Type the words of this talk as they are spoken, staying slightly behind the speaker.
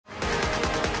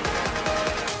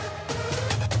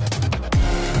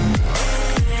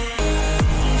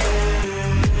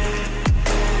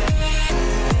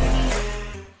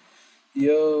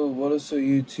So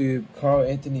YouTube, Carl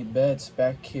Anthony Betts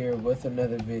back here with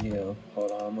another video.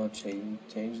 Hold on, I'm gonna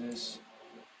change this.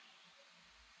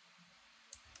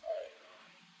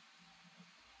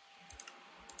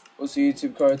 What's up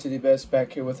YouTube, Carl Anthony Betts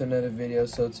back here with another video.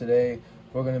 So today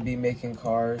we're gonna be making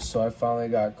cars. So I finally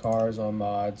got cars on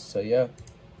mods. So yeah.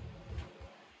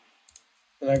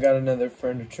 And I got another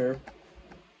furniture.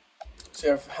 So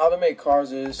yeah, how to make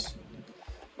cars is,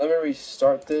 let me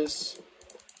restart this.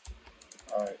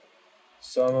 Alright.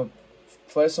 So I'm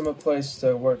gonna place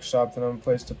the workshop, then I'm gonna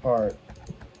place the part.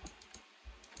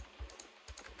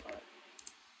 There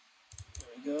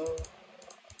we go.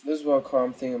 This is what car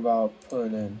I'm thinking about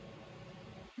putting in.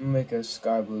 I'm gonna make a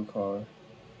sky blue car.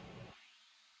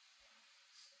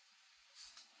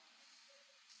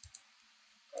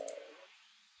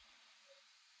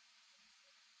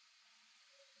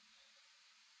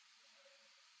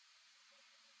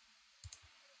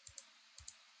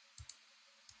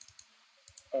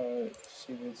 Alright,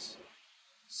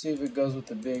 see if it goes with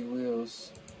the big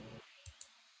wheels.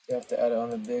 You have to add it on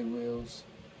the big wheels.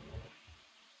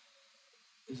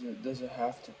 Does it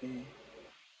have to be?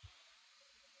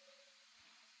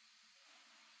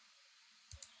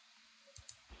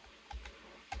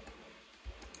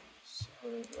 See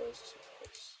what it goes to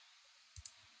this.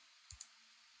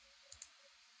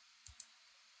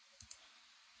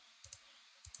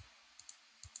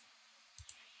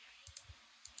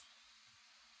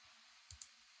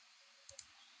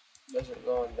 Doesn't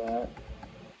go on that.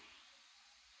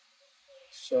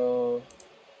 So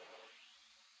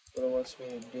what it wants me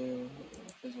to do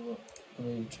is let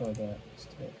me try that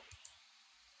instead.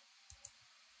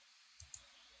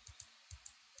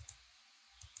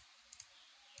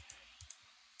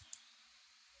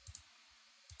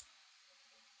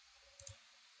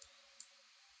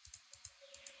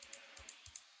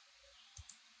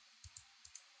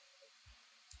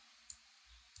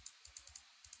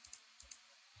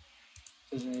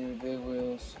 Doesn't need big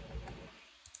wheels.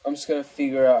 I'm just gonna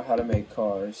figure out how to make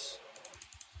cars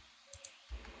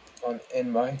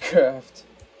in Minecraft.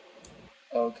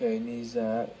 Okay, needs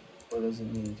that. What does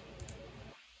it need?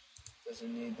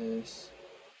 Doesn't need this.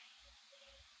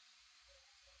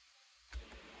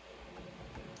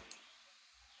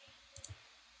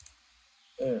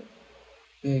 There.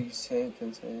 Big tank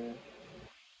container.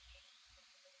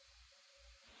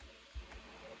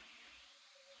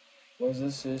 What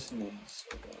does this need?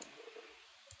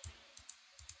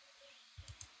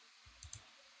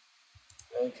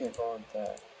 I can't go on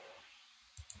that.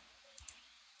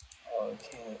 Oh, I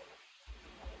can't.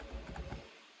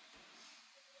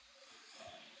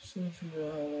 Just trying to figure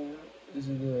out how to. This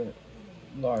is a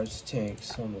large tank,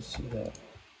 so I'm gonna see that.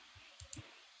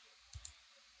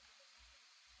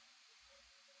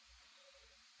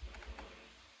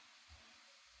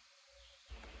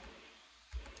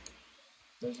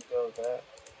 Let's go with that.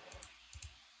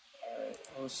 Alright,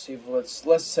 let's see if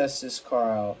let's test this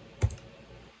car out.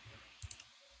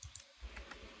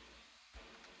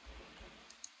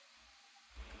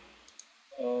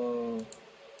 Oh,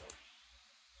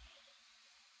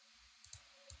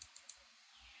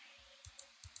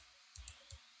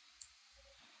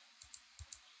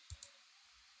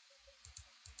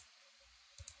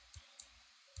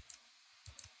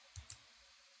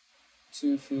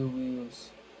 2 fuel wheels.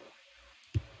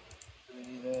 Do we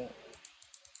need that?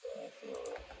 Yeah, I feel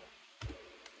it.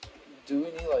 Do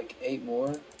we need like 8 more?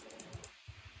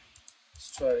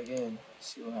 Let's try it again.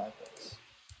 See what happens.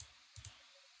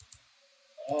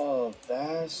 Oh,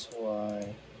 that's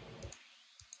why.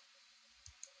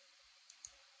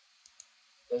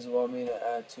 Does it want me to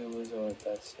add 2 wheels or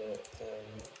that's it?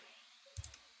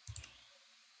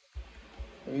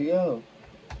 There we go.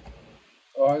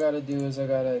 All I gotta do is I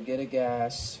gotta get a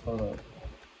gas. Hold up.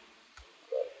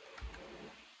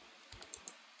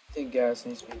 I think gas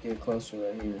needs to get closer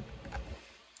right here.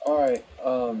 Alright,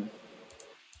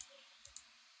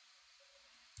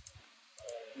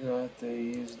 you know, I have to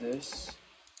use this.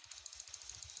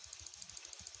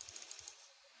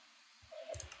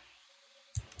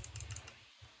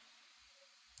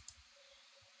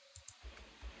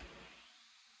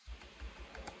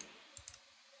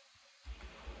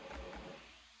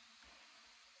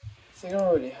 I think I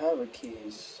already have a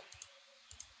keys.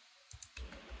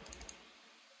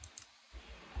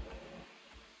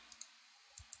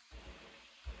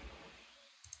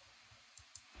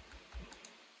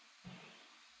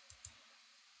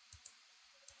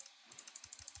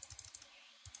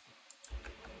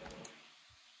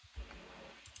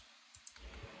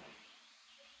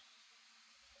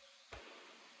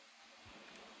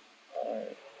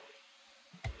 Alright.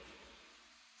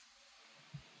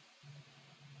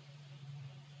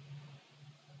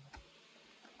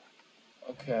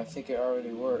 Okay, I think it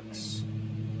already works.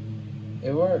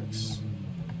 It works.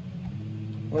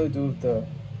 Let me do it though.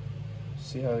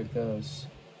 See how it goes.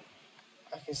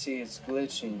 I can see it's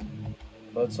glitching,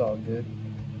 but it's all good.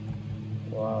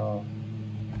 Wow.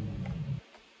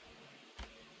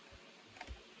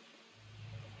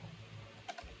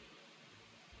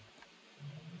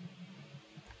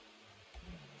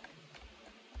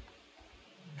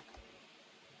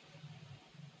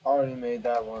 Already made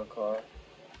that one car.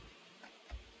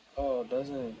 Oh, it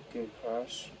doesn't get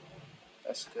crashed.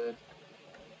 That's good.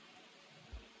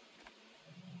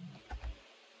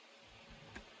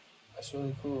 That's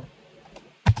really cool.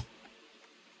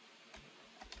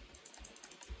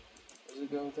 Does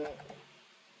it go with that?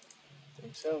 I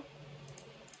think so.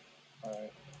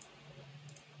 Alright.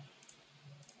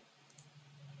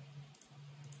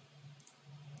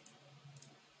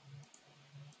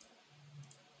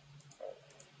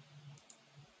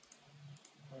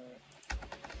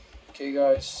 Okay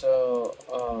guys, so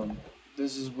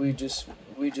this is we just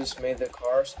made the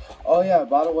cars. Oh yeah,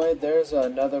 by the way, there's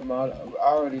another mod. I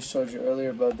already showed you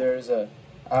earlier, but there's I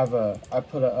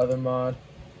put a other mod,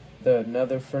 the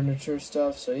nether furniture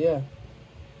stuff. So yeah,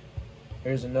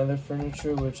 here's another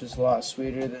furniture which is a lot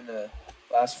sweeter than the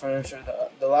last furniture.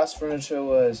 The last furniture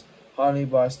was honey,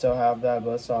 but I still have that,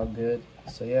 but it's all good.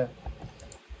 So yeah,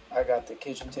 I got the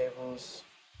kitchen tables.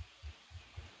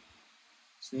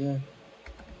 So yeah.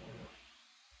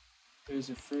 Here's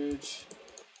a fridge.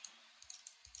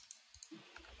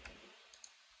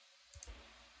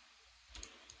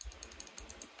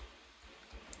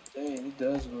 Dang, it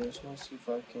does glitch. Let's see if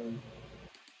I can.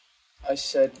 I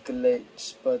said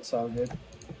glitch, but it's all good.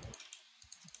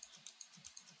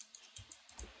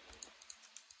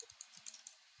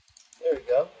 There we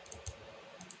go.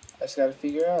 I just gotta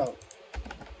figure out.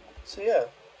 So yeah.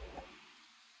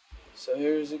 So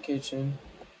here's the kitchen.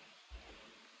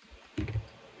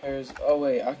 Here's, oh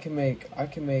wait, I can make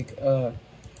curtains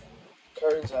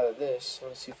out of this.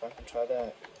 Let's see if I can try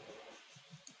that.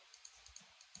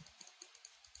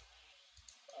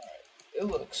 Alright, it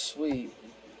looks sweet.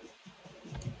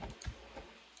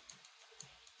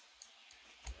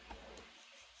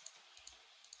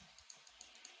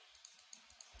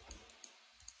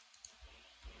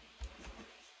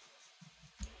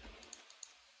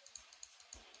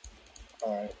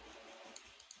 Alright.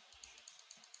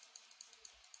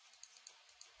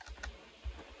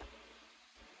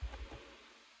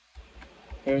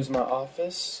 Here's my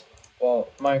office. Well,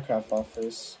 Minecraft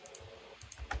office.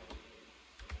 I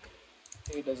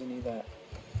think it doesn't need that.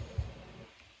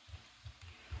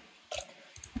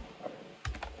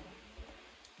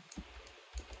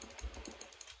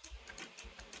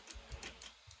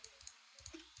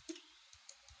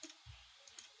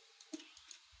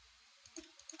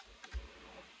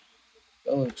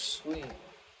 That looks sweet.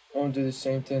 I'm gonna do the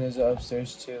same thing as the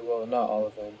upstairs too. Well, not all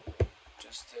of them.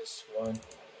 Just this one.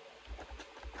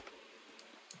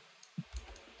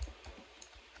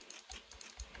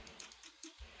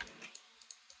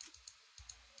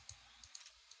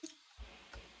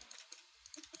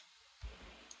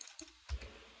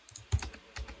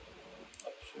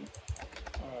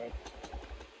 Alright.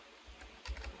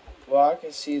 Well, I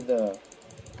can see the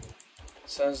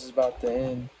sun's about to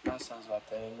end. Not sun's about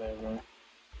to end, never mind.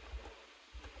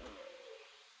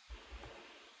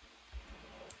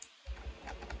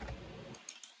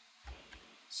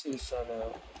 See the sun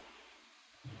out.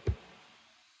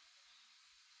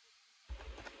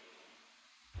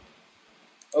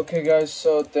 Okay guys,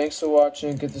 so thanks for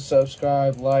watching. Get to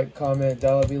subscribe, like, comment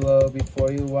down below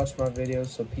before you watch my videos.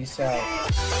 So peace out.